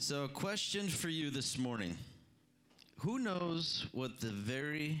So, a question for you this morning. Who knows what the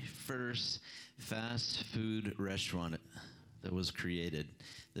very first fast food restaurant that was created?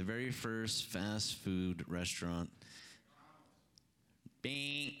 The very first fast food restaurant.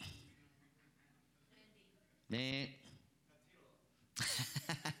 Bing. Bing.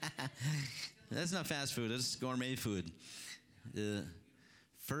 That's not fast food, that's gourmet food.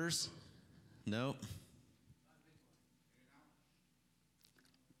 First, nope.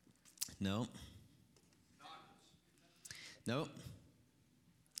 Nope. Nope.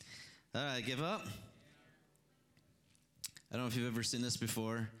 All right, give up. I don't know if you've ever seen this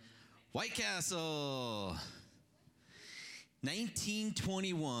before. White Castle.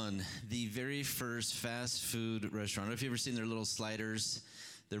 1921, the very first fast food restaurant. I don't know if you've ever seen their little sliders.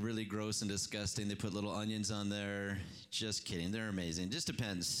 They're really gross and disgusting. They put little onions on there. Just kidding. They're amazing. Just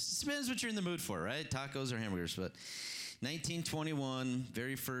depends. Depends what you're in the mood for, right? Tacos or hamburgers. But 1921,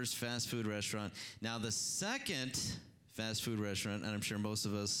 very first fast food restaurant. Now, the second fast food restaurant, and I'm sure most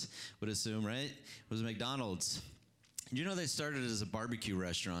of us would assume, right, was McDonald's. You know, they started as a barbecue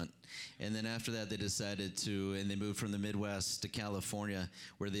restaurant, and then after that they decided to, and they moved from the Midwest to California,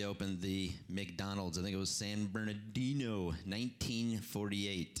 where they opened the McDonald's. I think it was San Bernardino,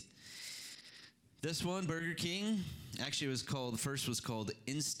 1948. This one, Burger King, actually first was called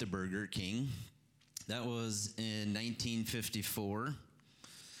Instaburger King. That was in 1954.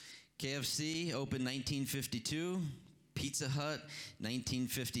 KFC opened 1952. Pizza Hut,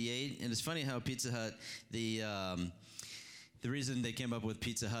 1958. And it's funny how Pizza Hut, the reason they came up with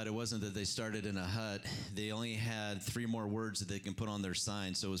Pizza Hut, it wasn't that they started in a hut. They only had 3 more words that they can put on their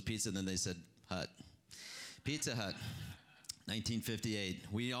sign. So it was pizza, and then they said hut. Pizza Hut, 1958.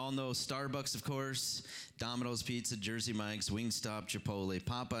 We all know Starbucks, of course, Domino's Pizza, Jersey Mike's, Wingstop, Chipotle,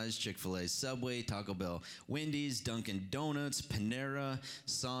 Popeyes, Chick-fil-A, Subway, Taco Bell, Wendy's, Dunkin' Donuts, Panera,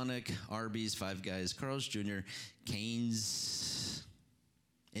 Sonic, Arby's, Five Guys, Carl's Jr., Cane's,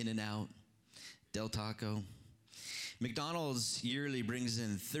 In-N-Out, Del Taco. McDonald's yearly brings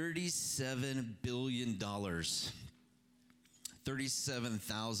in $37 billion.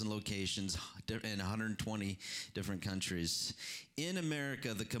 37,000 locations in 120 different countries. In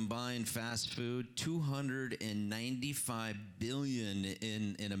America, the combined fast food, $295 billion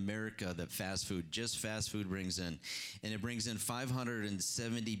in America that just fast food brings in. And it brings in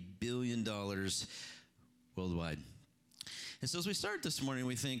 $570 billion worldwide. And so as we start this morning,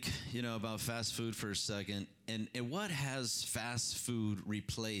 we think, about fast food for a second. And what has fast food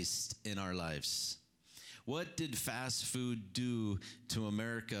replaced in our lives? What did fast food do to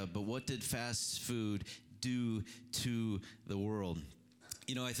America? But what did fast food do to the world?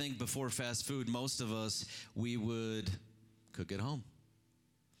 I think before fast food, most of us, we would cook at home.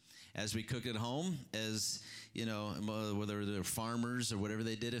 As we cook at home, whether they're farmers or whatever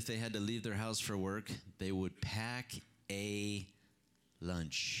they did, if they had to leave their house for work, they would pack a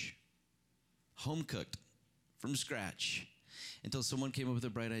lunch. Home cooked, from scratch, until someone came up with a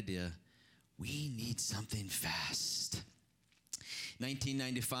bright idea. We need something fast.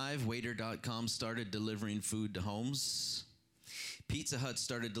 1995, Waiter.com started delivering food to homes. Pizza Hut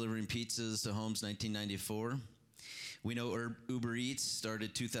started delivering pizzas to homes 1994. We know Uber Eats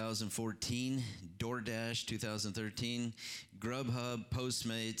started 2014, DoorDash 2013, Grubhub,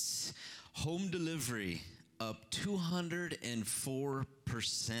 Postmates, home delivery up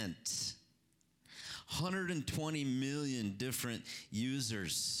 204%. 120 million different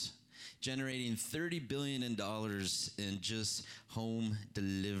users, generating $30 billion in just home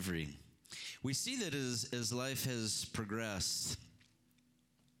delivery. We see that as life has progressed,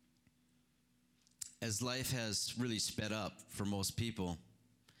 as life has really sped up for most people,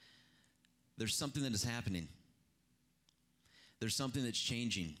 there's something that is happening. There's something that's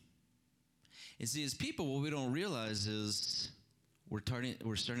changing. And see, as people, what we don't realize is we're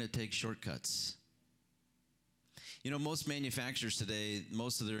starting to take shortcuts. Most manufacturers today,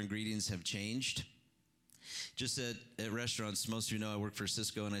 most of their ingredients have changed. Just at restaurants, most of you know I work for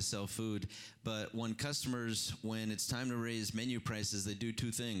Cisco and I sell food. But when it's time to raise menu prices, they do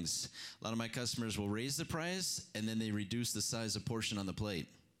 2 things. A lot of my customers will raise the price, and then they reduce the size of portion on the plate.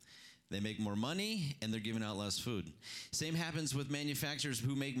 They make more money, and they're giving out less food. Same happens with manufacturers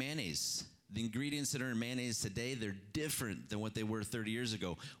who make mayonnaise. The ingredients that are in mayonnaise today, they're different than what they were 30 years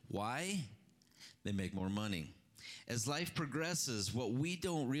ago. Why? They make more money. As life progresses, what we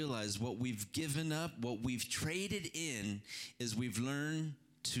don't realize, what we've given up, what we've traded in, is we've learned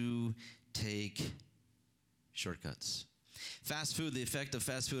to take shortcuts. Fast food, the effect of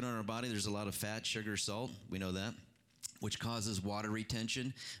fast food on our body, there's a lot of fat, sugar, salt. We know that. which causes water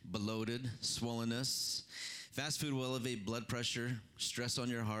retention, bloated, swollenness. Fast food will elevate blood pressure, stress on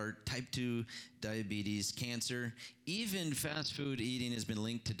your heart, type 2 diabetes, cancer. Even fast food eating has been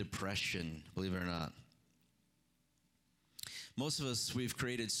linked to depression, believe it or not. Most of us, we've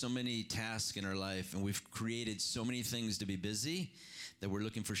created so many tasks in our life, and we've created so many things to be busy that we're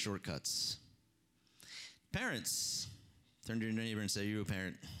looking for shortcuts. Parents, turn to your neighbor and say, "You're a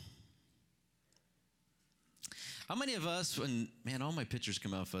parent." How many of us, man, all my pictures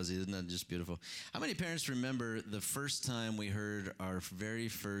come out fuzzy, isn't that just beautiful? How many parents remember the first time we heard our very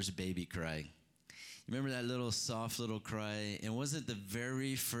first baby cry? You remember that little soft little cry? And wasn't the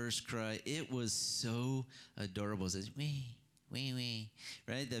very first cry, it was so adorable. It says, wee, wee, wee,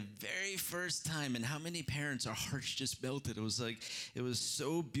 right? The very first time. And how many parents, our hearts just melted. It was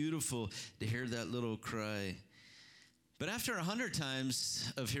so beautiful to hear that little cry. But after 100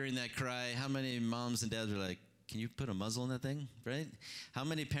 times of hearing that cry, how many moms and dads were like, "Can you put a muzzle in that thing?" Right? How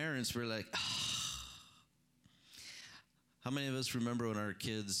many parents were like, "Ah." How many of us remember when our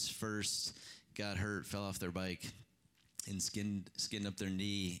kids first got hurt, fell off their bike, and skinned up their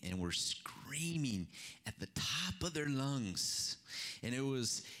knee, and were screaming at the top of their lungs? And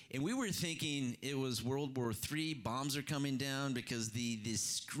we were thinking it was World War III, bombs are coming down, because the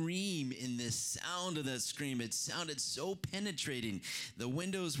scream and the sound of that scream, it sounded so penetrating. The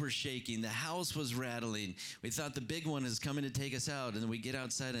windows were shaking, the house was rattling. We thought the big one is coming to take us out, and then we get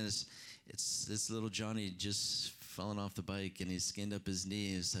outside, and it's this little Johnny just falling off the bike, and he's skinned up his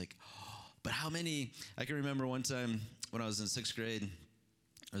knee. It's like, oh. But how many, I can remember one time when I was in 6th grade,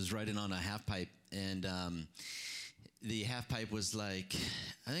 I was riding on a half pipe, and the half pipe was like,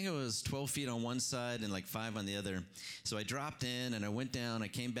 I think it was 12 feet on one side and like 5 on the other. So I dropped in and I went down, I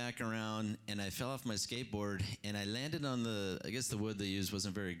came back around, and I fell off my skateboard, and I landed on I guess the wood they used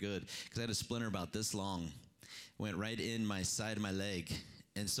wasn't very good, because I had a splinter about this long. Went right in my side of my leg.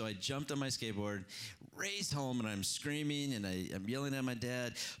 And so I jumped on my skateboard, raced home, and I'm screaming, and I'm yelling at my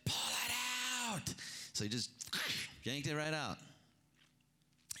dad, "Pull it out!" So he just yanked it right out.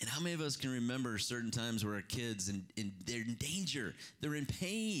 And how many of us can remember certain times where our kids, and they're in danger, they're in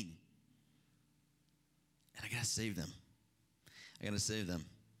pain, and I gotta save them. I gotta save them.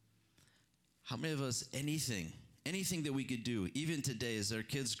 How many of us, anything that we could do, even today as our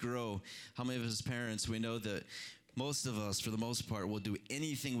kids grow, how many of us parents, we know that most of us, for the most part, will do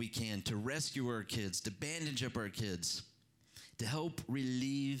anything we can to rescue our kids, to bandage up our kids, to help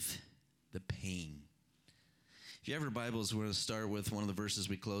relieve the pain. If you have your Bibles, we're going to start with one of the verses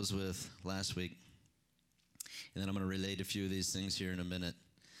we closed with last week. And then I'm going to relate a few of these things here in a minute.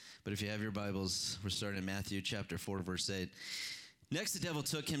 But if you have your Bibles, we're starting in Matthew chapter 4, verse 8. "Next, the devil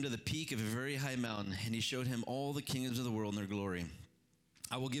took him to the peak of a very high mountain, and he showed him all the kingdoms of the world and their glory.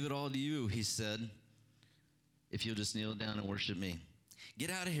 'I will give it all to you,' he said, 'if you'll just kneel down and worship me.' 'Get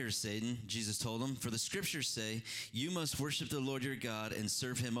out of here, Satan,' Jesus told him, 'for the scriptures say, you must worship the Lord your God and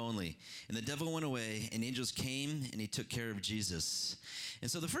serve him only.' And the devil went away, and angels came, and he took care of Jesus." And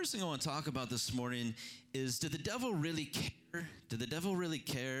so the first thing I want to talk about this morning is, did the devil really care? Did the devil really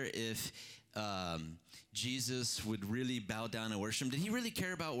care if Jesus would really bow down and worship him? Did he really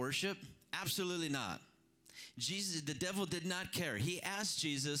care about worship? Absolutely not. The devil did not care. He asked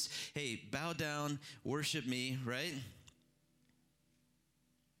Jesus, "Hey, bow down, worship me," right?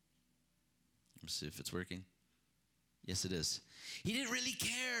 Let's see if it's working. Yes, it is. He didn't really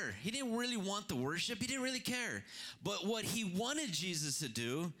care. He didn't really want the worship. He didn't really care. But what he wanted Jesus to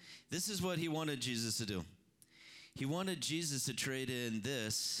do, this is what he wanted Jesus to do. He wanted Jesus to trade in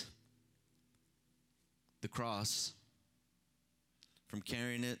the cross, from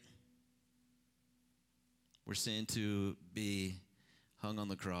carrying it, we're saying to be hung on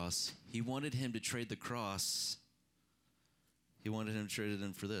the cross. He wanted him to trade the cross. He wanted him to trade it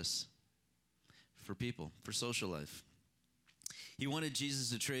in for this. For people, for social life. He wanted Jesus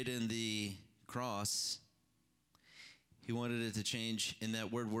to trade in the cross. He wanted it to change, and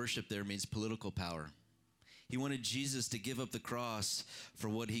that word worship there means political power. He wanted Jesus to give up the cross for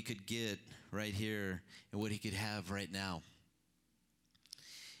what he could get right here and what he could have right now.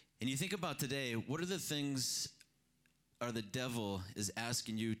 And you think about today, what are the things the devil is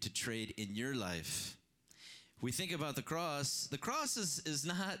asking you to trade in your life? We think about the cross. The cross is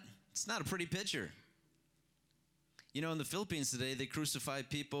not, it's not a pretty picture. You know, in the Philippines today, they crucify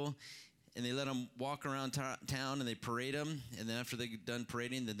people and they let them walk around town and they parade them. And then after they get done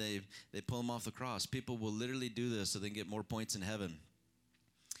parading, then they pull them off the cross. People will literally do this so they can get more points in heaven.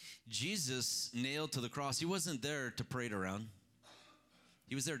 Jesus nailed to the cross. He wasn't there to parade around.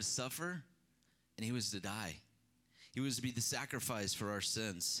 He was there to suffer, and he was to die. He was to be the sacrifice for our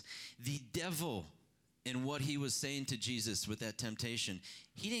sins. The devil, in what he was saying to Jesus with that temptation,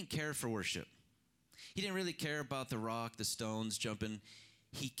 he didn't care for worship. He didn't really care about the rock, the stones jumping.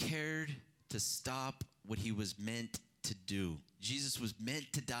 He cared to stop what he was meant to do. Jesus was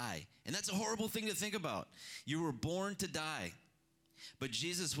meant to die. And that's a horrible thing to think about. You were born to die. But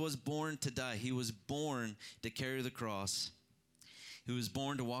Jesus was born to die. He was born to carry the cross. He was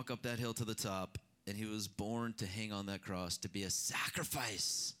born to walk up that hill to the top. And he was born to hang on that cross, to be a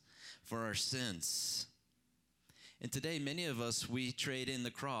sacrifice for our sins. And today, many of us, we trade in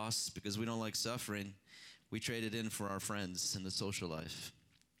the cross because we don't like suffering. We trade it in for our friends in the social life.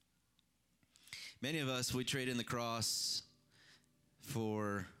 Many of us, we trade in the cross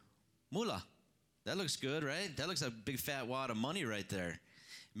for moolah. That looks good, right? That looks like a big fat wad of money right there.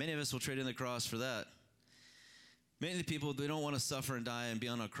 Many of us will trade in the cross for that. Many of the people, they don't want to suffer and die and be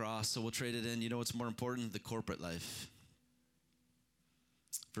on a cross, so we'll trade it in. You know what's more important? The corporate life.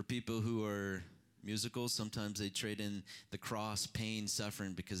 For people who are musicals, sometimes they trade in the cross, pain,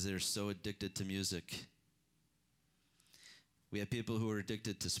 suffering, because they're so addicted to music. We have people who are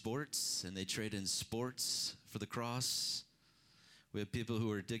addicted to sports, and they trade in sports for the cross. We have people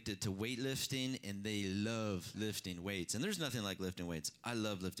who are addicted to weightlifting, and they love lifting weights. And there's nothing like lifting weights. I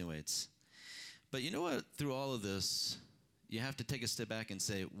love lifting weights. But you know what? Through all of this, you have to take a step back and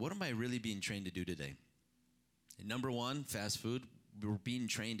say, what am I really being trained to do today? And number one, fast food, we're being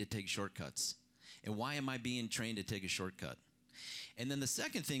trained to take shortcuts. And why am I being trained to take a shortcut? And then the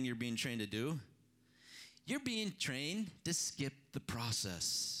second thing you're being trained to do, you're being trained to skip the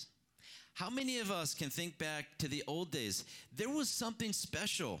process. How many of us can think back to the old days? There was something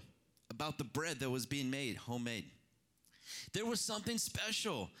special about the bread that was being made, homemade. There was something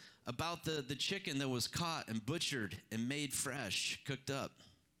special about the chicken that was caught and butchered and made fresh, cooked up.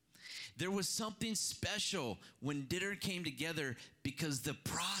 There was something special when dinner came together because the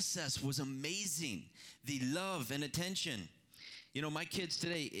process was amazing. The love and attention. You know, my kids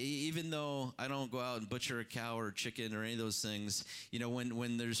today, even though I don't go out and butcher a cow or chicken or any of those things, you know,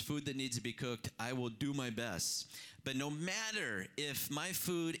 when there's food that needs to be cooked, I will do my best. But no matter if my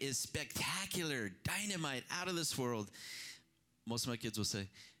food is spectacular, dynamite, out of this world, most of my kids will say,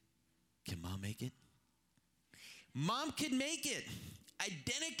 can mom make it? Mom can make it.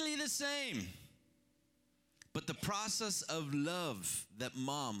 Identically the same. But the process of love that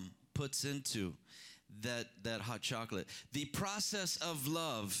mom puts into that hot chocolate, the process of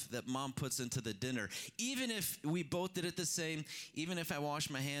love that mom puts into the dinner, even if we both did it the same, even if I wash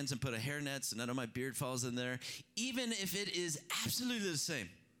my hands and put a hairnet so none of my beard falls in there, even if it is absolutely the same,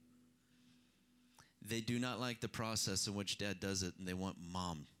 they do not like the process in which dad does it, and they want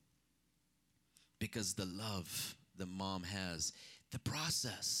mom. Because the love that mom has, the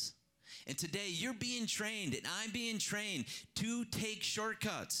process. And today you're being trained, and I'm being trained to take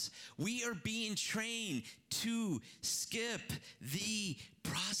shortcuts. We are being trained to skip the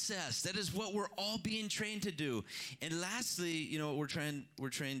process. That is what we're all being trained to do. And lastly, you know what we're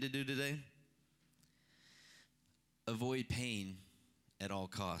trained to do today? Avoid pain at all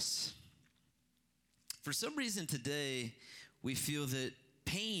costs. For some reason today, we feel that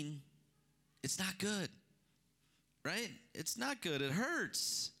pain, it's not good, right? It's not good. It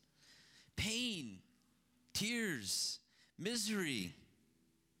hurts. Pain, tears, misery.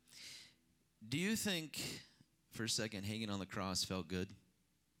 Do you think, for a second, hanging on the cross felt good?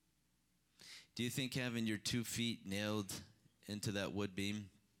 Do you think having your 2 feet nailed into that wood beam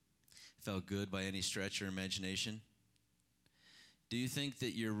felt good by any stretch or imagination? Do you think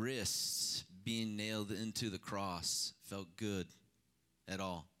that your wrists being nailed into the cross felt good at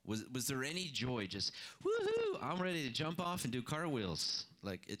all? Was there any joy? Just, woohoo, I'm ready to jump off and do cartwheels.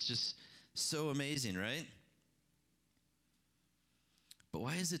 Like, it's just so amazing, right? But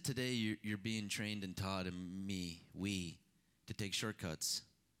why is it today you're being trained and taught, and we, to take shortcuts,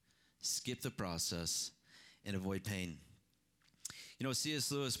 skip the process, and avoid pain? You know,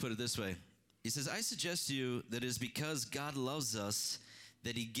 C.S. Lewis put it this way. He says, I suggest to you that it is because God loves us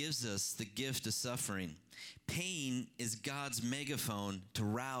that he gives us the gift of suffering. Pain is God's megaphone to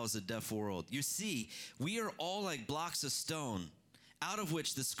rouse a deaf world. You see, we are all like blocks of stone, out of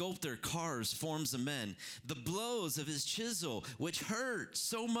which the sculptor carves forms of men. The blows of his chisel, which hurt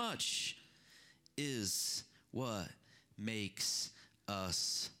so much, is what makes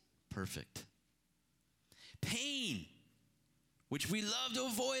us perfect. Pain, which we love to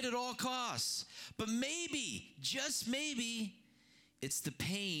avoid at all costs. But maybe, just maybe, it's the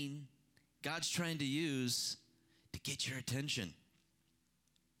pain God's trying to use to get your attention.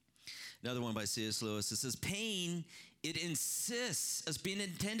 Another one by C.S. Lewis. It says, pain, it insists as being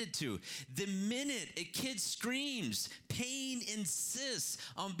intended to. The minute a kid screams, pain insists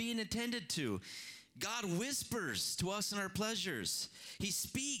on being attended to. God whispers to us in our pleasures. He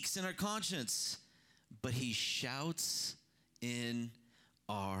speaks in our conscience. but he shouts in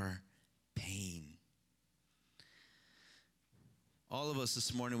our pain. All of us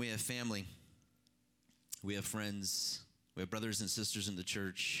this morning, we have family. We have friends. We have brothers and sisters in the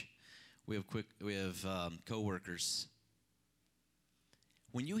church. We have co-workers.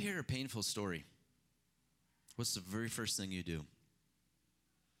 When you hear a painful story, what's the very first thing you do?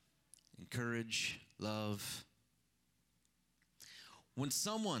 Encourage, love. When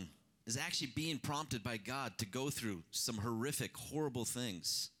someone is actually being prompted by God to go through some horrific, horrible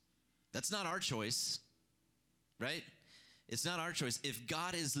things, that's not our choice, right? It's not our choice. If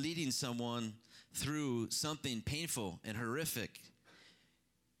God is leading someone through something painful and horrific,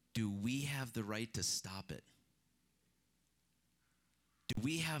 do we have the right to stop it? Do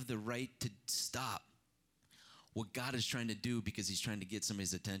we have the right to stop what God is trying to do because he's trying to get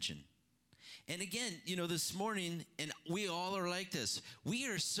somebody's attention? And again, this morning, and we all are like this. We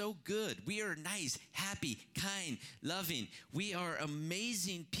are so good. We are nice, happy, kind, loving. We are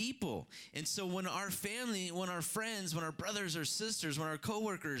amazing people. And so when our family, when our friends, when our brothers or sisters, when our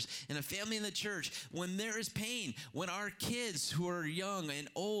coworkers, and a family in the church, when there is pain, when our kids who are young and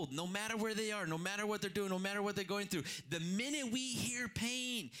old, no matter where they are, no matter what they're doing, no matter what they're going through, the minute we hear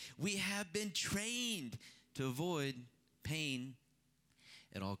pain, we have been trained to avoid pain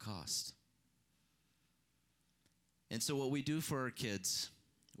at all costs. And so what we do for our kids,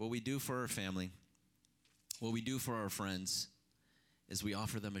 what we do for our family, what we do for our friends is we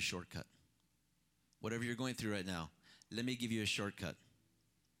offer them a shortcut. Whatever you're going through right now, let me give you a shortcut.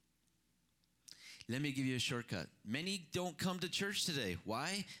 Let me give you a shortcut. Many don't come to church today.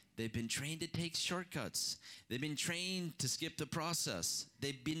 Why? They've been trained to take shortcuts. They've been trained to skip the process.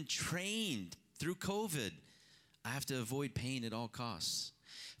 They've been trained through COVID. I have to avoid pain at all costs.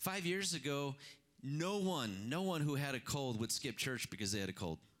 5 years ago, no one who had a cold would skip church because they had a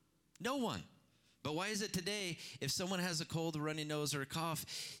cold. No one. But why is it today, if someone has a cold, a runny nose, or a cough,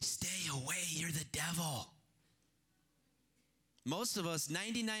 stay away, you're the devil. Most of us,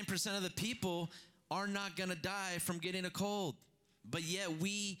 99% of the people, are not going to die from getting a cold. But yet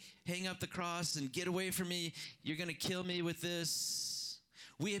we hang up the cross and get away from me. You're going to kill me with this.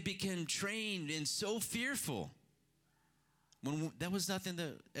 We have become trained and so fearful. When that was nothing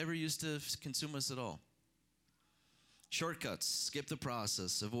that ever used to consume us at all. Shortcuts, skip the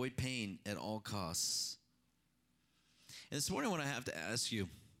process, avoid pain at all costs. And this morning, what I have to ask you,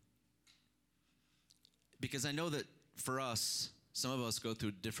 because I know that for us, some of us go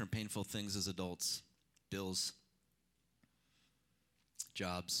through different painful things as adults, bills,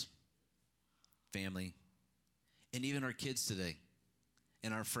 jobs, family, and even our kids today,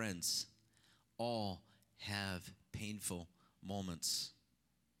 and our friends, all have painful moments.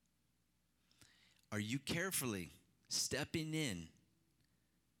 Are you carefully stepping in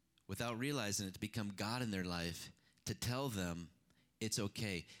without realizing it to become God in their life to tell them it's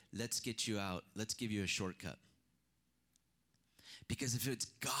okay, let's get you out, let's give you a shortcut? Because if it's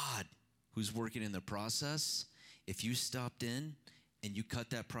God who's working in the process, if you stopped in and you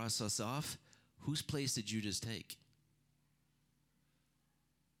cut that process off, whose place did you just take?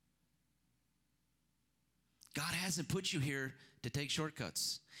 God hasn't put you here to take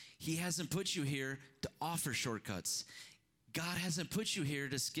shortcuts. He hasn't put you here to offer shortcuts. God hasn't put you here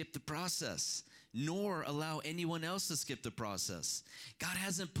to skip the process, nor allow anyone else to skip the process. God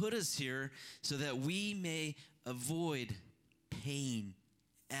hasn't put us here so that we may avoid pain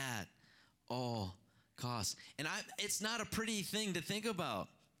at all costs. And it's not a pretty thing to think about.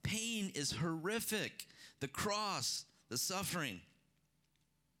 Pain is horrific. The cross, the suffering,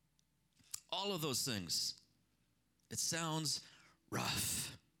 all of those things. It sounds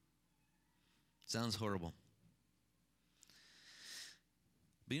rough. It sounds horrible.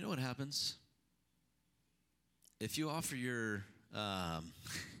 But you know what happens? If you offer your, I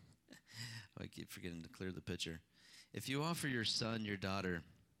keep forgetting to clear the picture. If you offer your son, your daughter,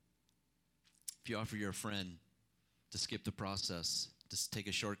 if you offer your friend to skip the process, to take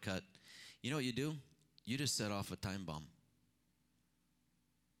a shortcut, you know what you do? You just set off a time bomb.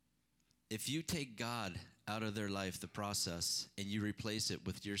 If you take God out of their life, the process, and you replace it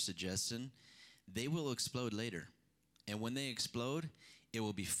with your suggestion, they will explode later. And when they explode, it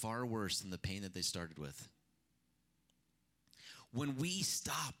will be far worse than the pain that they started with. When we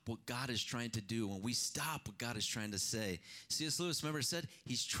stop what God is trying to do, when we stop what God is trying to say, C.S. Lewis, remember, said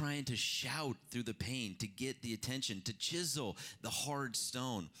he's trying to shout through the pain to get the attention, to chisel the hard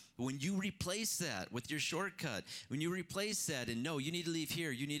stone. When you replace that with your shortcut, when you replace that and no, you need to leave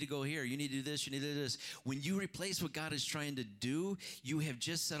here, you need to go here, you need to do this, you need to do this. When you replace what God is trying to do, you have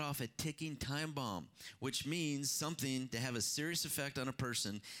just set off a ticking time bomb, which means something to have a serious effect on a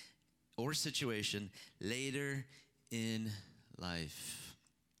person or situation later in life.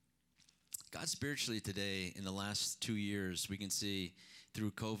 God spiritually today, in the last 2 years, we can see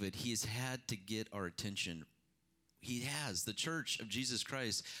through COVID, he has had to get our attention. He has. The church of Jesus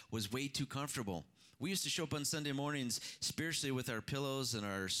Christ was way too comfortable. We used to show up on Sunday mornings spiritually with our pillows and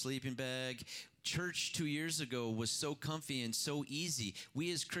our sleeping bag. Church 2 years ago was so comfy and so easy.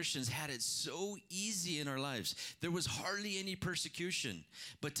 We as Christians had it so easy in our lives. There was hardly any persecution.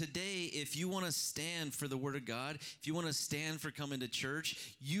 But today, if you want to stand for the Word of God, if you want to stand for coming to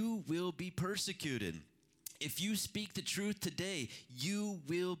church, you will be persecuted. If you speak the truth today, you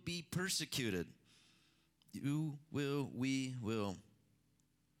will be persecuted. You will, we will.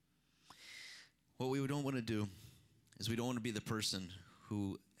 What we don't want to do is we don't want to be the person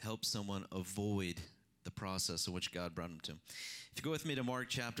who helps someone avoid the process in which God brought them to. If you go with me to Mark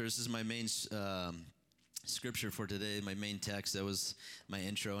chapter, this is my main scripture for today, my main text. That was my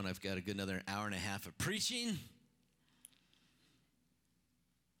intro, and I've got a good another hour and a half of preaching.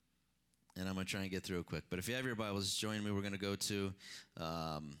 And I'm going to try and get through it quick. But if you have your Bibles, join me. We're going to go to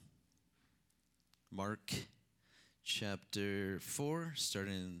Mark chapter 4,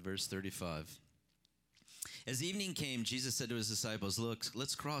 starting in verse 35. As evening came, Jesus said to his disciples, "Look,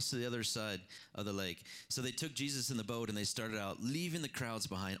 let's cross to the other side of the lake." So they took Jesus in the boat and they started out, leaving the crowds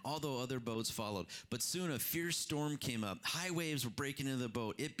behind, although other boats followed. But soon a fierce storm came up. High waves were breaking into the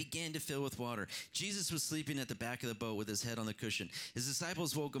boat. It began to fill with water. Jesus was sleeping at the back of the boat with his head on the cushion. His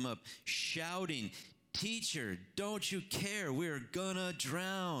disciples woke him up, shouting, "Teacher, don't you care? We're gonna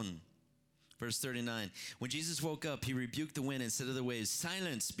drown." Verse 39, when Jesus woke up, he rebuked the wind and said to the waves,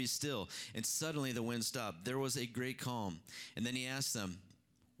 "Silence, be still." And suddenly the wind stopped. There was a great calm. And then he asked them,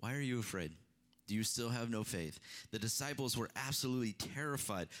 "Why are you afraid? Do you still have no faith?" The disciples were absolutely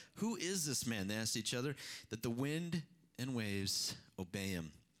terrified. "Who is this man?" they asked each other, "that the wind and waves obey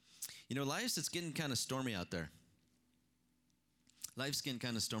him." You know, it's getting kind of stormy out there. Life's getting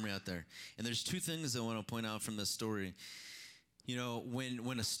kind of stormy out there. And there's two things I want to point out from this story. You know,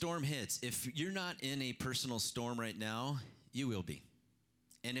 when a storm hits, if you're not in a personal storm right now, you will be.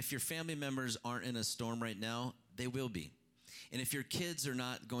 And if your family members aren't in a storm right now, they will be. And if your kids are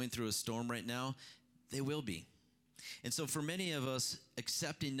not going through a storm right now, they will be. And so for many of us,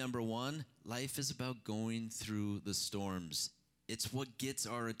 accepting number one, life is about going through the storms. It's what gets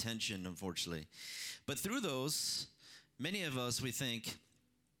our attention, unfortunately. But through those, many of us, we think,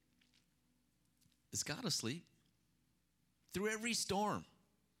 is God asleep? Through every storm.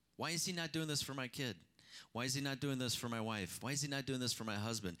 Why is he not doing this for my kid? Why is he not doing this for my wife? Why is he not doing this for my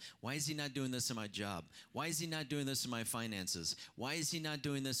husband? Why is he not doing this in my job? Why is he not doing this in my finances? Why is he not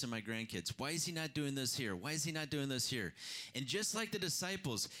doing this in my grandkids? Why is he not doing this here? Why is he not doing this here? And just like the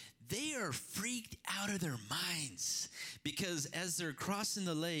disciples, they are freaked out of their minds because as they're crossing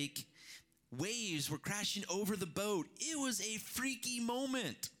the lake, waves were crashing over the boat. It was a freaky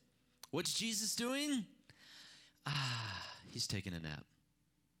moment. What's Jesus doing? He's taking a nap.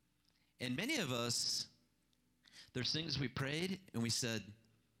 And many of us, there's things we prayed and we said,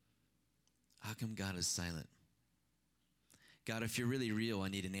 how come God is silent? God, if you're really real, I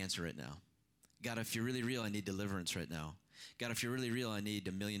need an answer right now. God, if you're really real, I need deliverance right now. God, if you're really real, I need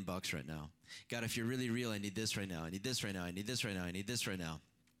 $1 million right now. God, if you're really real, I need this right now. I need this right now. I need this right now. I need this right now.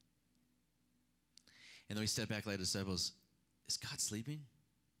 And then we step back like the disciples. Is God sleeping?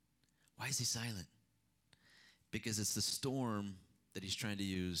 Why is he silent? Because it's the storm that he's trying to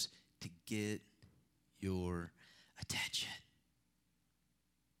use to get your attention.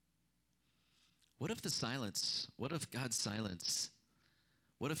 What if God's silence, what if it's silence,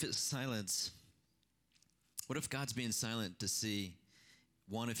 what if God's being silent to see,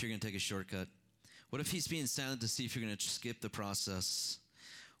 one, if you're going to take a shortcut? What if he's being silent to see if you're going to skip the process?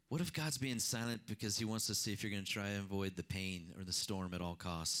 What if God's being silent because he wants to see if you're going to try and avoid the pain or the storm at all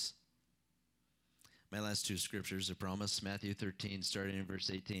costs? My last two scriptures are promised. Matthew 13, starting in verse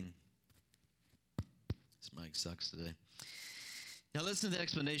 18. This mic sucks today. Now listen to the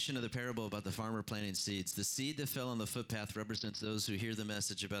explanation of the parable about the farmer planting seeds. The seed that fell on the footpath represents those who hear the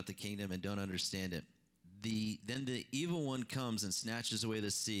message about the kingdom and don't understand it. Then the evil one comes and snatches away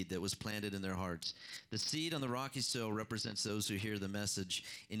the seed that was planted in their hearts. The seed on the rocky soil represents those who hear the message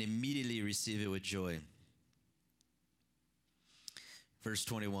and immediately receive it with joy. Verse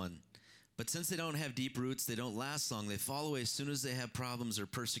 21. But since they don't have deep roots, they don't last long. They fall away as soon as they have problems or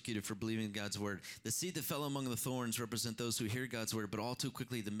persecuted for believing in God's word. The seed that fell among the thorns represent those who hear God's word, but all too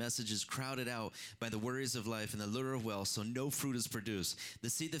quickly the message is crowded out by the worries of life and the lure of wealth, so no fruit is produced.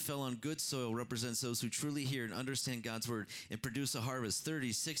 The seed that fell on good soil represents those who truly hear and understand God's word and produce a harvest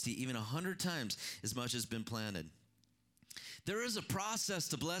 30, 60, even 100 times as much has been planted. There is a process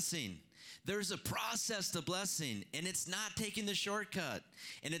to blessing. There's a process to blessing, and it's not taking the shortcut,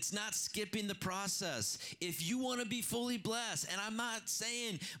 and it's not skipping the process. If you want to be fully blessed, and I'm not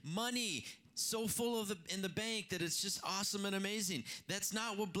saying money so full in the bank that it's just awesome and amazing. That's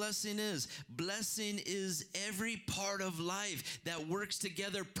not what blessing is. Blessing is every part of life that works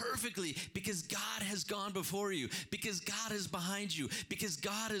together perfectly because God has gone before you, because God is behind you, because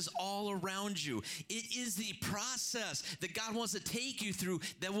God is all around you. It is the process that God wants to take you through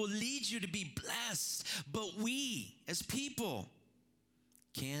that will lead you to be blessed. But we, as people,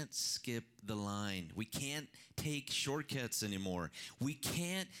 can't skip the line. We can't take shortcuts anymore. We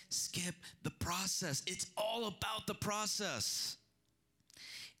can't skip the process. It's all about the process.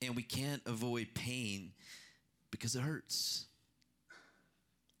 And we can't avoid pain because it hurts.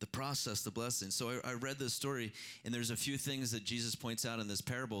 The process, the blessing. So I read this story, and there's a few things that Jesus points out in this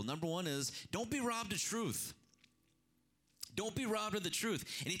parable. Number one is, don't be robbed of truth. Don't be robbed of the truth.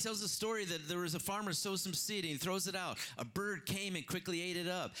 And he tells the story that there was a farmer sows some seed and he throws it out. A bird came and quickly ate it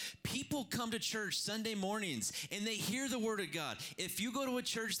up. People come to church Sunday mornings and they hear the word of God. If you go to a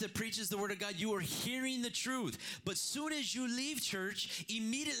church that preaches the word of God, you are hearing the truth. But soon as you leave church,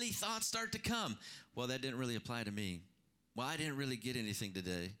 immediately thoughts start to come. Well, that didn't really apply to me. Well, I didn't really get anything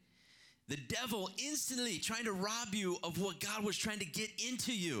today. The devil instantly trying to rob you of what God was trying to get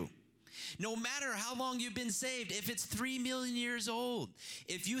into you. No matter how long you've been saved, if it's 3 million years old,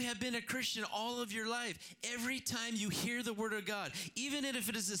 if you have been a Christian all of your life, every time you hear the word of God, even if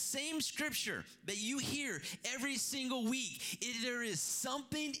it is the same scripture that you hear every single week, there is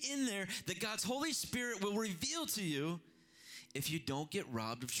something in there that God's Holy Spirit will reveal to you if you don't get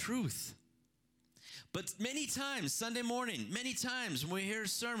robbed of truth. But many times, Sunday morning, many times when we hear a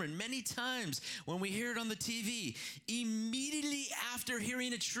sermon, many times when we hear it on the TV, immediately after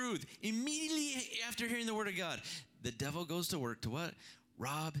hearing the truth, immediately after hearing the word of God, the devil goes to work to what?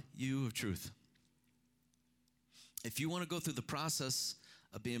 Rob you of truth. If you want to go through the process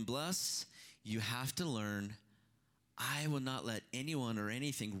of being blessed, you have to learn, I will not let anyone or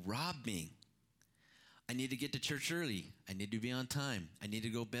anything rob me. I need to get to church early. I need to be on time. I need to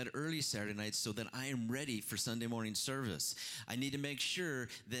go to bed early Saturday night so that I am ready for Sunday morning service. I need to make sure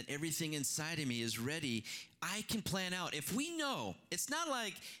that everything inside of me is ready. I can plan out. If we know, it's not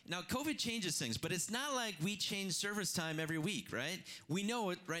like, now COVID changes things, but it's not like we change service time every week, right? We know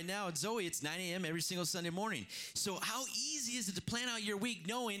it right now at Zoe, it's 9 a.m. every single Sunday morning. So how easy is it to plan out your week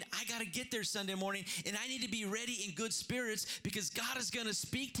knowing I got to get there Sunday morning and I need to be ready in good spirits because God is going to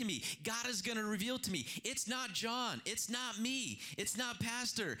speak to me. God is going to reveal to me. It's not John. It's not me. It's not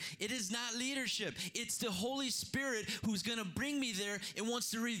pastor. It is not leadership. It's the Holy Spirit who's going to bring me there and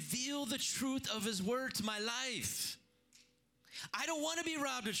wants to reveal the truth of his word to my life. I don't want to be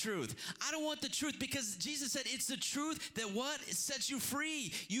robbed of truth. I don't want the truth because Jesus said it's the truth that what? It sets you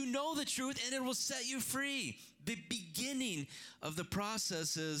free. You know the truth and it will set you free. The beginning of the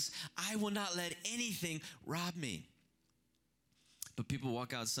process is I will not let anything rob me. But people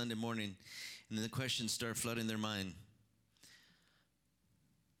walk out Sunday morning and then the questions start flooding their mind.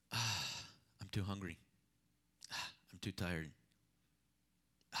 I'm too hungry. I'm too tired.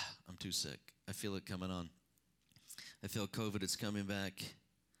 I'm too sick. I feel it coming on. I feel COVID is coming back.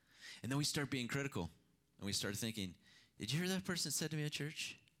 And then we start being critical. And we start thinking, did you hear that person said to me at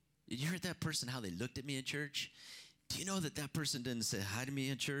church? Did you hear that person, how they looked at me at church? Do you know that that person didn't say hi to me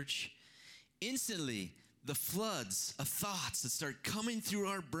at church? Instantly, the floods of thoughts that start coming through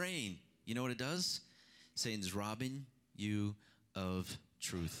our brain, you know what it does? Satan's robbing you of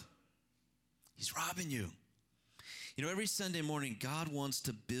truth. He's robbing you. You know, every Sunday morning, God wants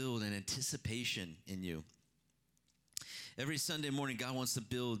to build an anticipation in you. Every Sunday morning, God wants to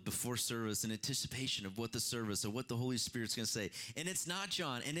build before service an anticipation of what the service, of what the Holy Spirit's going to say. And it's not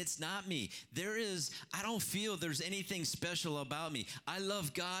John, and it's not me. I don't feel there's anything special about me. I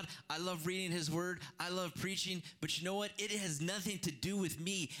love God. I love reading his word. I love preaching. But you know what? It has nothing to do with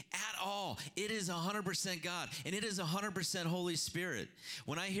me at all. It is 100% God, and it is 100% Holy Spirit.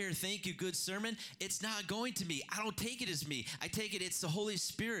 When I hear, thank you, good sermon, it's not going to me. I don't take it as me. I take it, it's the Holy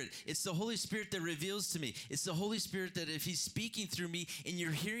Spirit. It's the Holy Spirit that reveals to me. It's the Holy Spirit that if he's speaking through me and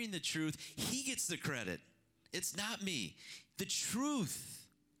you're hearing the truth, he gets the credit. It's not me. The truth.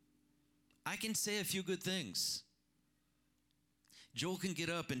 I can say a few good things. Joel can get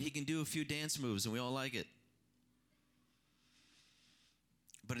up and he can do a few dance moves and we all like it.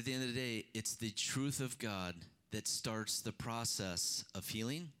 But at the end of the day, it's the truth of God that starts the process of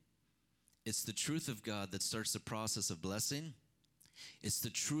healing. It's the truth of God that starts the process of blessing. It's the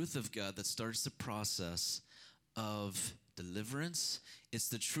truth of God that starts the process of deliverance. It's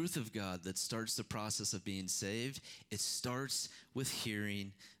the truth of God that starts the process of being saved. It starts with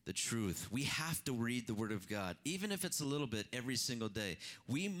hearing the truth. We have to read the Word of God, even if it's a little bit every single day.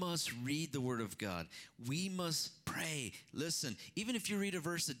 We must read the Word of God. We must pray. Listen, even if you read a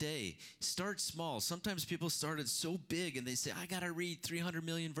verse a day, start small. Sometimes people started so big and they say, I got to read 300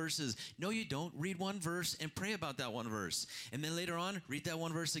 million verses. No, you don't. Read one verse and pray about that one verse. And then later on, read that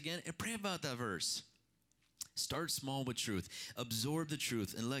one verse again and pray about that verse. Start small with truth. Absorb the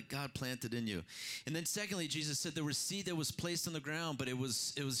truth and let God plant it in you. And then secondly, Jesus said there was seed that was placed on the ground, but it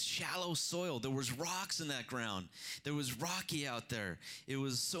was shallow soil. There was rocks in that ground. There was rocky out there. It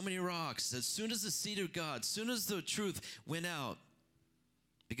was so many rocks. As soon as the seed of God, as soon as the truth went out,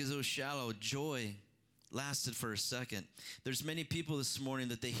 because it was shallow, joy lasted for a second. There's many people this morning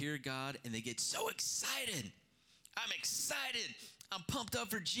that they hear God and they get so excited. I'm excited. I'm pumped up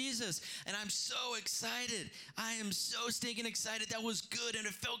for Jesus, and I'm so excited. I am so stinking excited. That was good, and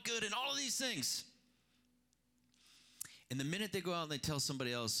it felt good, and all of these things. And the minute they go out and they tell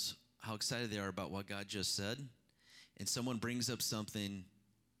somebody else how excited they are about what God just said, and someone brings up something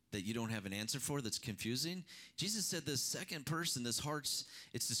that you don't have an answer for that's confusing, Jesus said this second person, this heart's,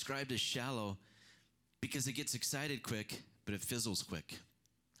 it's described as shallow because it gets excited quick, but it fizzles quick.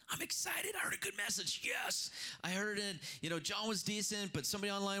 I'm excited. I heard a good message. Yes. I heard it. John was decent, but somebody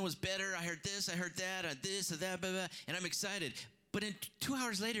online was better. I heard this. I heard that. This or that. Blah, blah, and I'm excited. But 2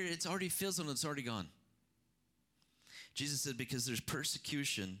 hours later, it's already fizzled and it's already gone. Jesus said because there's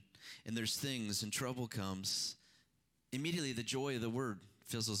persecution and there's things and trouble comes, immediately the joy of the word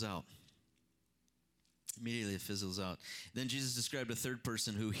fizzles out. Immediately it fizzles out. Then Jesus described a third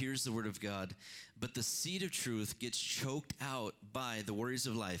person who hears the word of God, but the seed of truth gets choked out by the worries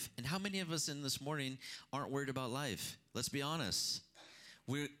of life. And how many of us in this morning aren't worried about life? Let's be honest.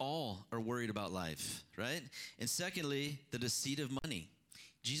 We all are worried about life, right? And secondly, the deceit of money.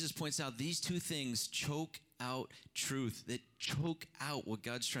 Jesus points out these two things choke out truth, that choke out what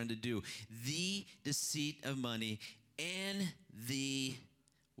God's trying to do. The deceit of money and the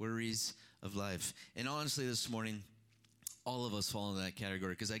worries of life. And honestly, this morning, all of us fall into that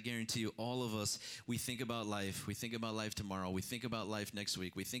category because I guarantee you, all of us, we think about life. We think about life tomorrow. We think about life next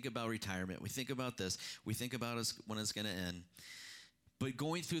week. We think about retirement. We think about this. We think about us when it's going to end. But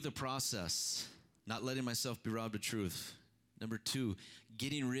going through the process, not letting myself be robbed of truth. Number 2,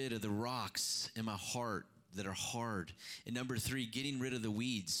 getting rid of the rocks in my heart that are hard. And number 3, getting rid of the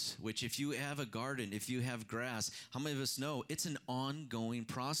weeds, which if you have a garden, if you have grass, how many of us know it's an ongoing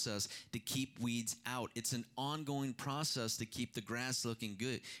process to keep weeds out? It's an ongoing process to keep the grass looking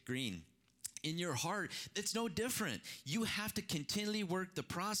good, green. In your heart, it's no different. You have to continually work the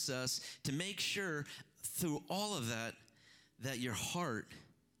process to make sure through all of that, that your heart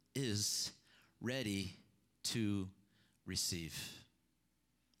is ready to receive.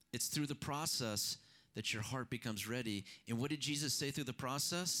 It's through the process that your heart becomes ready. And what did Jesus say through the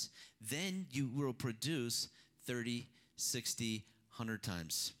process? Then you will produce 30, 60, 100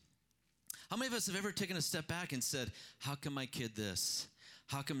 times. How many of us have ever taken a step back and said, how come my kid this?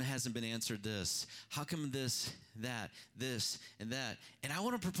 How come it hasn't been answered this? How come this, and that? And I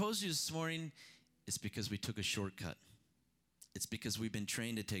want to propose to you this morning, it's because we took a shortcut. It's because we've been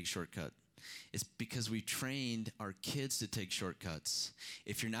trained to take shortcuts. It's because we trained our kids to take shortcuts.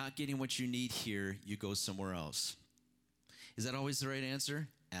 If you're not getting what you need here, you go somewhere else. Is that always the right answer?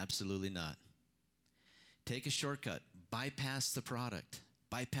 Absolutely not. Take a shortcut. Bypass the product.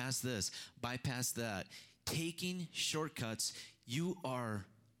 Bypass this. Bypass that. Taking shortcuts, you are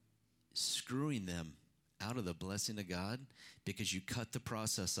screwing them out of the blessing of God because you cut the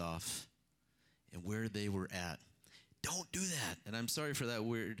process off and where they were at. Don't do that. And I'm sorry for that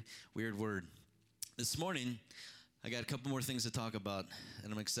weird word. This morning, I got a couple more things to talk about,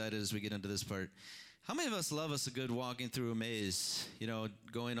 and I'm excited as we get into this part. How many of us love us a good walking through a maze?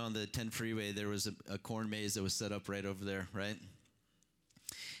 Going on the 10 freeway, there was a corn maze that was set up right over there, right?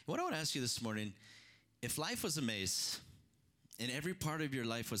 What I want to ask you this morning, if life was a maze, and every part of your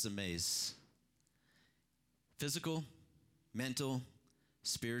life was a maze, physical, mental,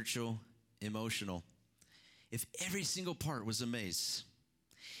 spiritual, emotional, if every single part was a maze,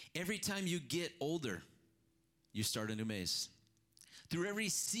 every time you get older, you start a new maze. Through every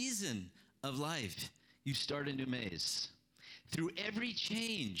season of life, you start a new maze. Through every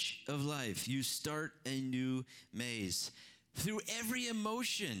change of life, you start a new maze. Through every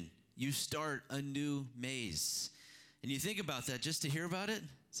emotion, you start a new maze. And you think about that just to hear about it,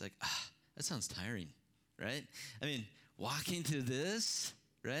 it's like, that sounds tiring, right? I mean, walking through this,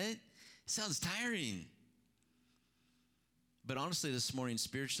 right? It sounds tiring. But honestly, this morning,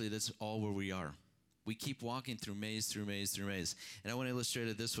 spiritually, that's all where we are. We keep walking through maze, through maze, through maze. And I want to illustrate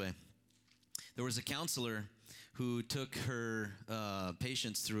it this way. There was a counselor who took her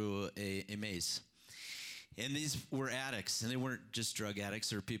patients through a maze. And these were addicts, and they weren't just drug addicts.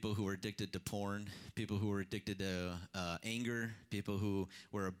 They were people who were addicted to porn, people who were addicted to anger, people who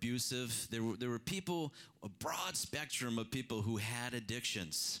were abusive. There were people, a broad spectrum of people who had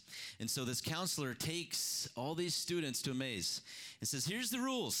addictions. And so this counselor takes all these students to a maze and says, here's the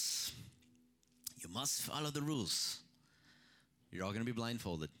rules. You must follow the rules. You're all going to be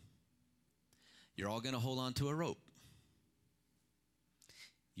blindfolded. You're all going to hold on to a rope.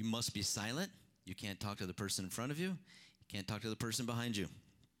 You must be silent. You can't talk to the person in front of you. You can't talk to the person behind you.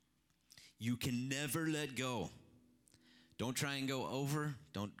 You can never let go. Don't try and go over.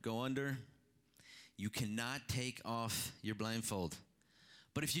 Don't go under. You cannot take off your blindfold.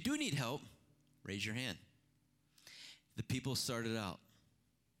 But if you do need help, raise your hand. The people started out.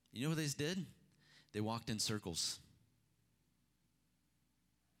 You know what they did? They walked in circles.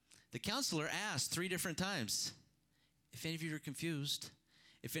 The counselor asked 3 different times, if any of you are confused,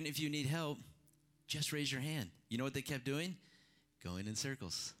 if any of you need help, just raise your hand. You know what they kept doing? Going in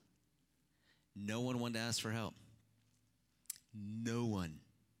circles. No one wanted to ask for help. No one.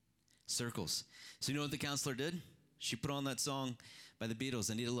 Circles. So you know what the counselor did? She put on that song by the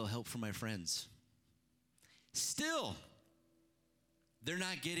Beatles, I Need a Little Help from My Friends. Still, they're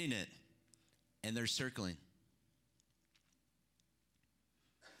not getting it. And they're circling.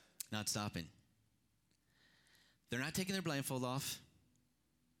 Not stopping. They're not taking their blindfold off.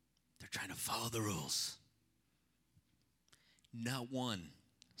 They're trying to follow the rules. Not one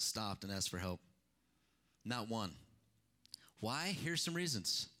stopped and asked for help. Not one. Why? Here's some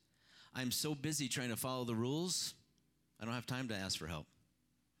reasons. I'm so busy trying to follow the rules, I don't have time to ask for help.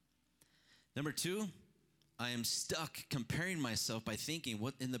 Number 2, I am stuck comparing myself by thinking,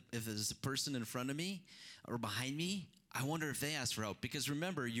 if there's a person in front of me or behind me, I wonder if they asked for help. Because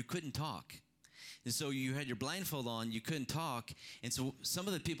remember, you couldn't talk. And so you had your blindfold on, you couldn't talk. And so some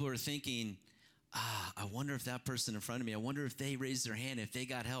of the people are thinking, I wonder if that person in front of me, I wonder if they raised their hand, if they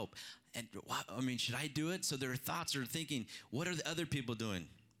got help. And should I do it? So their thoughts are thinking, what are the other people doing?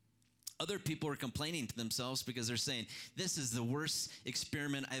 Other people are complaining to themselves because they're saying, this is the worst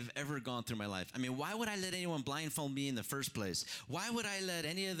experiment I've ever gone through my life. Why would I let anyone blindfold me in the first place? Why would I let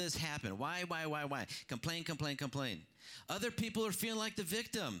any of this happen? Why? Complain, complain, complain. Other people are feeling like the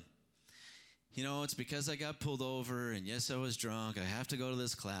victim. It's because I got pulled over, and yes, I was drunk. I have to go to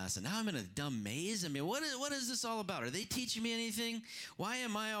this class, and now I'm in a dumb maze. What is this all about? Are they teaching me anything? Why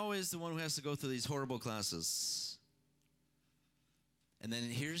am I always the one who has to go through these horrible classes? And then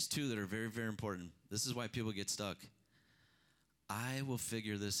here's 2 that are very, very important. This is why people get stuck. I will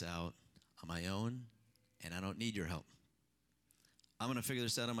figure this out on my own, and I don't need your help. I'm going to figure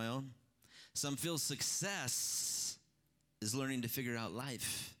this out on my own. Some feel success is learning to figure out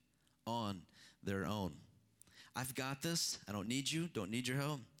life on their own. I've got this. I don't need you. Don't need your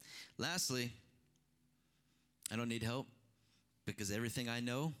help. Lastly, I don't need help because everything I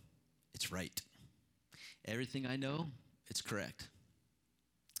know, it's right. Everything I know, it's correct.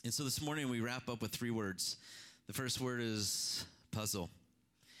 And so this morning we wrap up with 3 words. The first word is puzzle.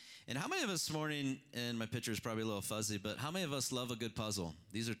 And how many of us this morning, and my picture is probably a little fuzzy, but how many of us love a good puzzle?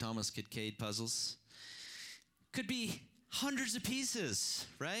 These are Thomas Kinkade puzzles. Could be hundreds of pieces,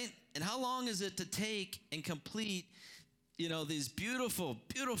 right? And how long is it to take and complete, these beautiful,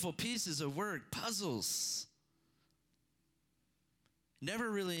 beautiful pieces of work, puzzles?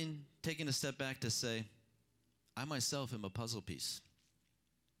 Never really taking a step back to say, I myself am a puzzle piece.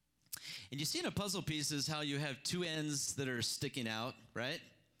 And you see in a puzzle piece is how you have 2 ends that are sticking out, right?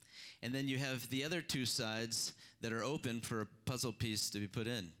 And then you have the other 2 sides that are open for a puzzle piece to be put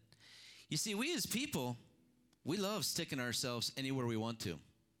in. You see, we as people, we love sticking ourselves anywhere we want to.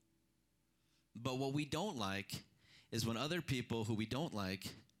 But what we don't like is when other people who we don't like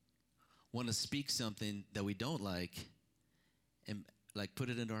want to speak something that we don't like and put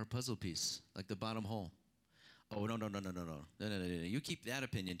it into our puzzle piece, like the bottom hole. Oh, no. You keep that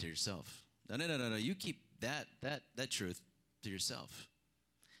opinion to yourself. No. You keep that truth to yourself.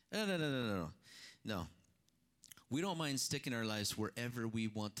 No. We don't mind sticking our lives wherever we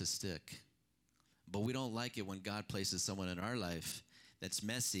want to stick. But we don't like it when God places someone in our life that's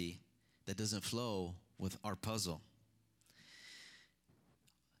messy, that doesn't flow with our puzzle.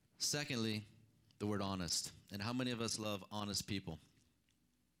 Secondly, the word honest. And how many of us love honest people?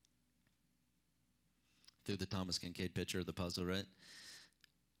 Through the Thomas Kinkade picture of the puzzle, right?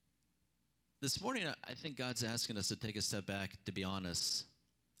 This morning, I think God's asking us to take a step back, to be honest,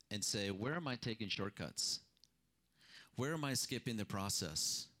 and say, where am I taking shortcuts? Where am I skipping the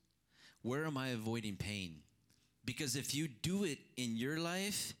process? Where am I avoiding pain? Because if you do it in your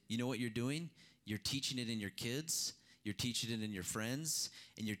life, you know what you're doing? You're teaching it in your kids, you're teaching it in your friends,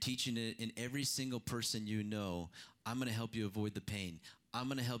 and you're teaching it in every single person you know. I'm going to help you avoid the pain. I'm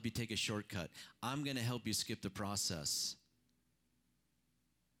going to help you take a shortcut. I'm going to help you skip the process.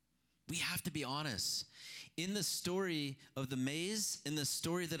 We have to be honest. In the story of the maze, in the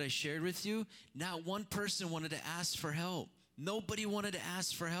story that I shared with you, not one person wanted to ask for help. Nobody wanted to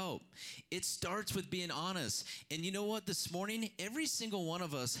ask for help. It starts with being honest. And you know what? This morning, every single one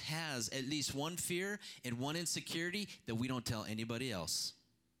of us has at least one fear and one insecurity that we don't tell anybody else.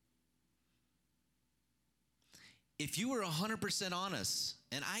 If you were 100% honest,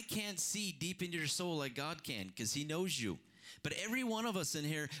 and I can't see deep into your soul like God can because he knows you, but every one of us in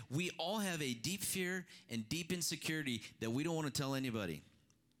here, we all have a deep fear and deep insecurity that we don't want to tell anybody.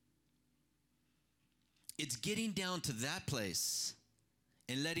 It's getting down to that place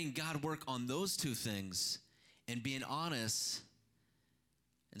and letting God work on those two things and being honest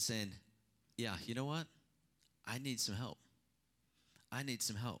and saying, yeah, you know what? I need some help. I need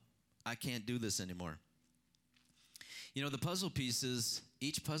some help. I can't do this anymore. You know, the puzzle pieces,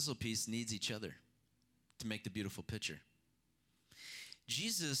 each puzzle piece needs each other to make the beautiful picture.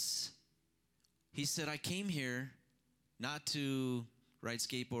 Jesus, he said, I came here not to ride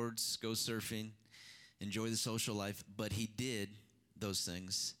skateboards, go surfing, enjoy the social life, but he did those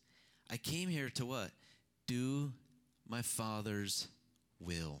things. I came here to what? Do my Father's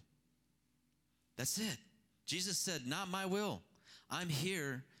will. That's it. Jesus said, not my will. I'm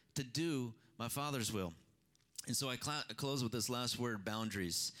here to do my Father's will. And so I close with this last word,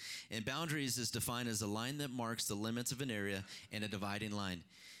 boundaries. And boundaries is defined as a line that marks the limits of an area and a dividing line.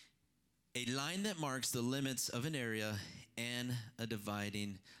 A line that marks the limits of an area and a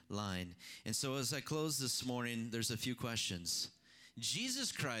dividing line. And so as I close this morning, there's a few questions.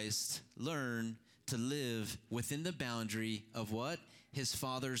 Jesus Christ learned to live within the boundary of what? His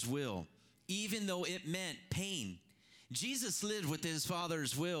Father's will, even though it meant pain. Jesus lived with his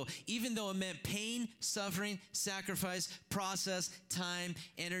Father's will, even though it meant pain, suffering, sacrifice, process, time,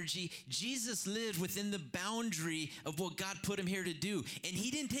 energy. Jesus lived within the boundary of what God put him here to do. And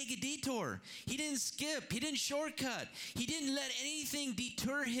he didn't take a detour. He didn't skip. He didn't shortcut. He didn't let anything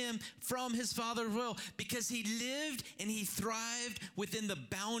deter him from his Father's will because he lived and he thrived within the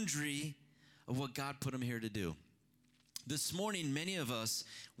boundary of what God put him here to do. This morning, many of us,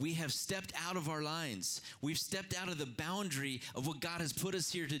 we have stepped out of our lines. We've stepped out of the boundary of what God has put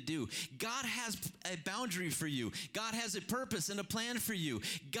us here to do. God has a boundary for you. God has a purpose and a plan for you.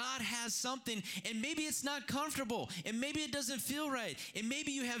 God has something, and maybe it's not comfortable, and maybe it doesn't feel right, and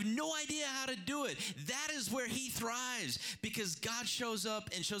maybe you have no idea how to do it. That is where he thrives because God shows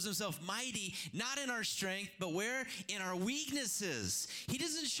up and shows himself mighty, not in our strength, but where? In our weaknesses. He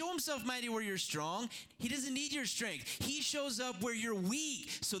doesn't show himself mighty where you're strong. He doesn't need your strength. He shows up where you're weak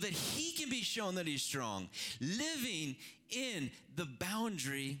so that he can be shown that he's strong. Living in the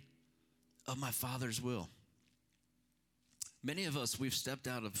boundary of my Father's will. Many of us, we've stepped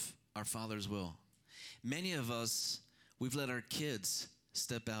out of our Father's will. Many of us, we've let our kids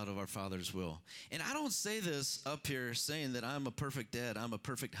step out of our Father's will. And I don't say this up here saying that I'm a perfect dad, I'm a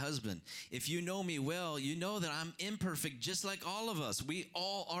perfect husband. If you know me well, you know that I'm imperfect just like all of us. We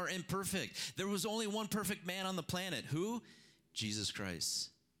all are imperfect. There was only one perfect man on the planet. Who? Jesus Christ.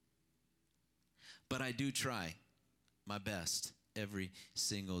 But I do try my best every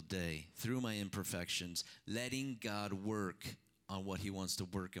single day through my imperfections, letting God work on what he wants to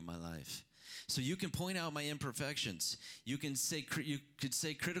work in my life. So you can point out my imperfections. You could say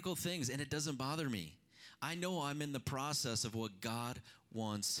critical things, and it doesn't bother me. I know I'm in the process of what God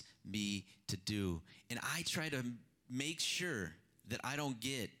wants me to do. And I try to make sure that I don't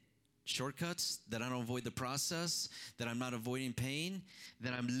get shortcuts, that I don't avoid the process, that I'm not avoiding pain,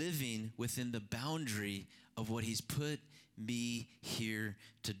 that I'm living within the boundary of what he's put me here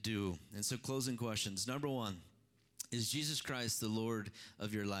to do. And so closing questions. Number one, is Jesus Christ the Lord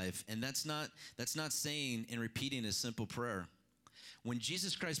of your life? And that's not saying and repeating a simple prayer. When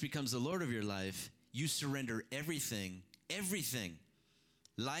Jesus Christ becomes the Lord of your life, you surrender everything,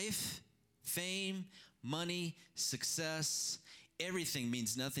 life, fame, money, success, everything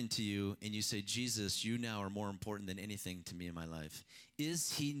means nothing to you, and you say, Jesus, you now are more important than anything to me in my life.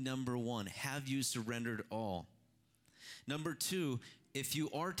 Is he number one? Have you surrendered all? Number two, if you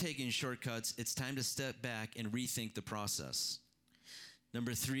are taking shortcuts, it's time to step back and rethink the process.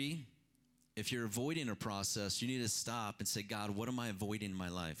 Number three, if you're avoiding a process, you need to stop and say, God, what am I avoiding in my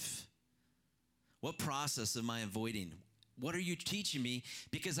life? What process am I avoiding? What are you teaching me?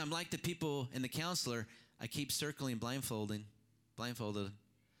 Because I'm like the people and the counselor, I keep circling blindfolded,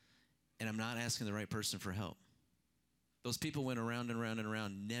 and I'm not asking the right person for help. Those people went around and around and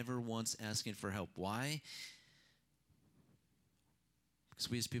around, never once asking for help. Why? Because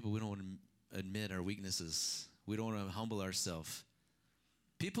we as people, we don't want to admit our weaknesses. We don't want to humble ourselves.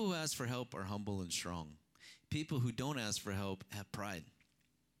 People who ask for help are humble and strong. People who don't ask for help have pride.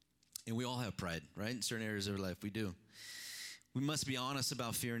 And we all have pride, right? In certain areas of our life, we do. We must be honest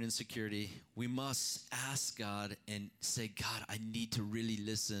about fear and insecurity. We must ask God and say, God, I need to really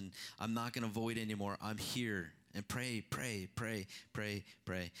listen. I'm not going to avoid anymore. I'm here. And pray, pray, pray, pray,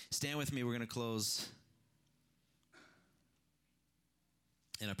 pray. Stand with me. We're going to close.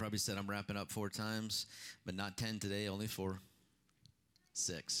 And I probably said I'm wrapping up 4 times, but not 10 today, only 4.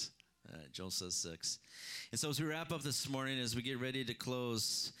 6. Joel says 6. And so as we wrap up this morning, as we get ready to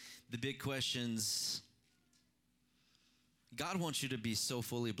close, the big questions, God wants you to be so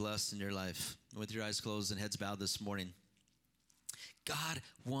fully blessed in your life. With your eyes closed and heads bowed this morning, God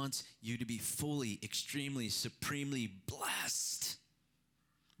wants you to be fully, extremely, supremely blessed.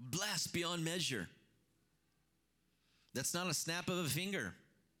 Blessed beyond measure. That's not a snap of a finger.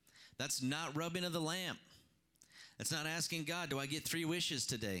 That's not rubbing of the lamp. That's not asking God, do I get 3 wishes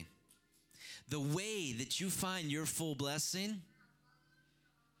today? The way that you find your full blessing,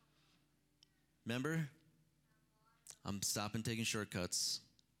 remember, I'm stopping taking shortcuts.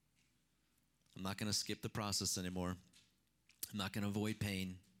 I'm not going to skip the process anymore. I'm not going to avoid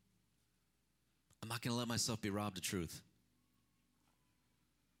pain. I'm not going to let myself be robbed of truth.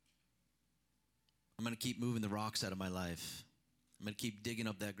 I'm going to keep moving the rocks out of my life. I'm going to keep digging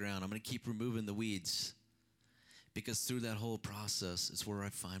up that ground. I'm going to keep removing the weeds. Because through that whole process is where I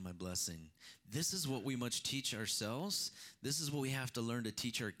find my blessing. This is what we must teach ourselves. This is what we have to learn to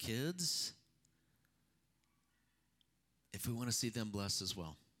teach our kids if we want to see them blessed as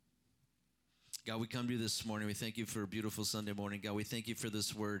well. God, we come to you this morning. We thank you for a beautiful Sunday morning. God, we thank you for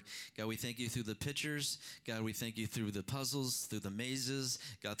this word. God, we thank you through the pictures. God, we thank you through the puzzles, through the mazes.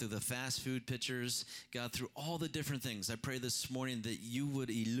 God, through the fast food pictures. God, through all the different things. I pray this morning that you would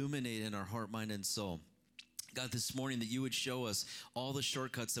illuminate in our heart, mind, and soul. God, this morning that you would show us all the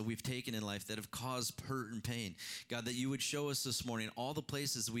shortcuts that we've taken in life that have caused hurt and pain. God, that you would show us this morning all the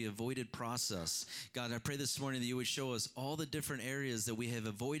places we avoided process. God, I pray this morning that you would show us all the different areas that we have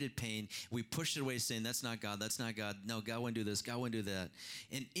avoided pain. We pushed it away saying, that's not God, that's not God. No, God wouldn't do this, God wouldn't do that.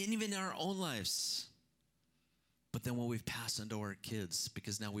 And even in our own lives. But then what we've passed on to our kids,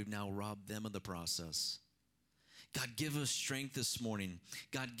 because now we've robbed them of the process. God, give us strength this morning.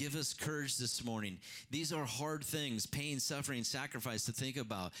 God, give us courage this morning. These are hard things, pain, suffering, sacrifice to think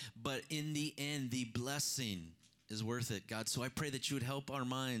about. But in the end, the blessing is worth it, God. So I pray that you would help our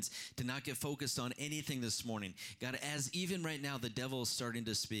minds to not get focused on anything this morning. God, as even right now, the devil is starting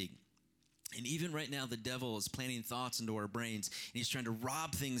to speak. And even right now, the devil is planting thoughts into our brains, and he's trying to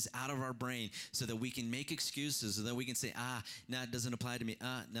rob things out of our brain so that we can make excuses, so that we can say, no, it doesn't apply to me.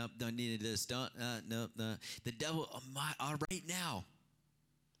 No, don't need this. No. The devil right now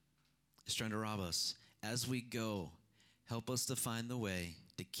is trying to rob us. As we go, help us to find the way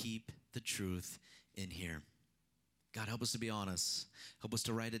to keep the truth in here. God, help us to be honest. Help us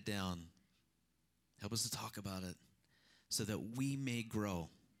to write it down. Help us to talk about it so that we may grow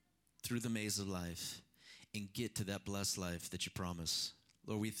through the maze of life and get to that blessed life that you promise.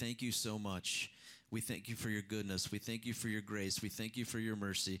 Lord, we thank you so much. We thank you for your goodness. We thank you for your grace. We thank you for your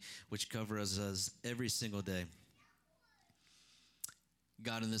mercy, which covers us every single day.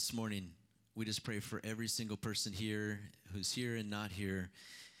 God, in this morning, we just pray for every single person here who's here and not here.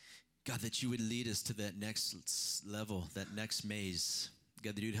 God, that you would lead us to that next level, that next maze.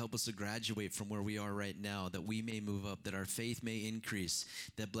 God, that you'd help us to graduate from where we are right now, that we may move up, that our faith may increase,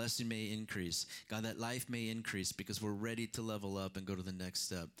 that blessing may increase. God, that life may increase because we're ready to level up and go to the next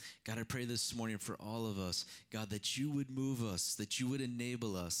step. God, I pray this morning for all of us, God, that you would move us, that you would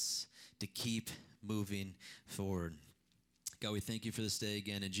enable us to keep moving forward. God, we thank you for this day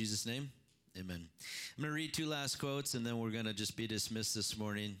again. In Jesus' name, amen. I'm going to read 2 last quotes, and then we're going to just be dismissed this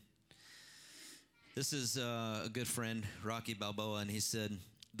morning. This is a good friend, Rocky Balboa, and he said,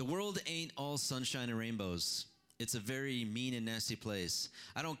 "The world ain't all sunshine and rainbows. It's a very mean and nasty place.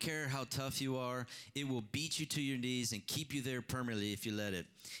 I don't care how tough you are. It will beat you to your knees and keep you there permanently if you let it.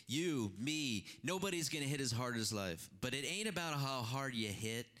 You, me, nobody's going to hit as hard as life. But it ain't about how hard you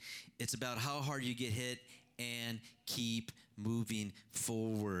hit. It's about how hard you get hit and keep moving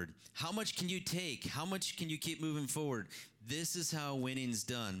forward." How much can you take? How much can you keep moving forward? This is how winning's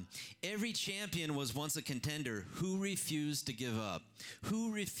done. Every champion was once a contender who refused to give up.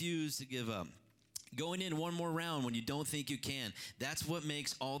 Who refused to give up? Going in one more round when you don't think you can. That's what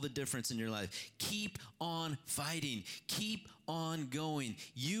makes all the difference in your life. Keep on fighting. Keep on going.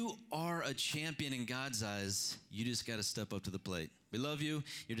 You are a champion in God's eyes. You just got to step up to the plate. We love you.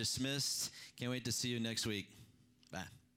 You're dismissed. Can't wait to see you next week. Bye.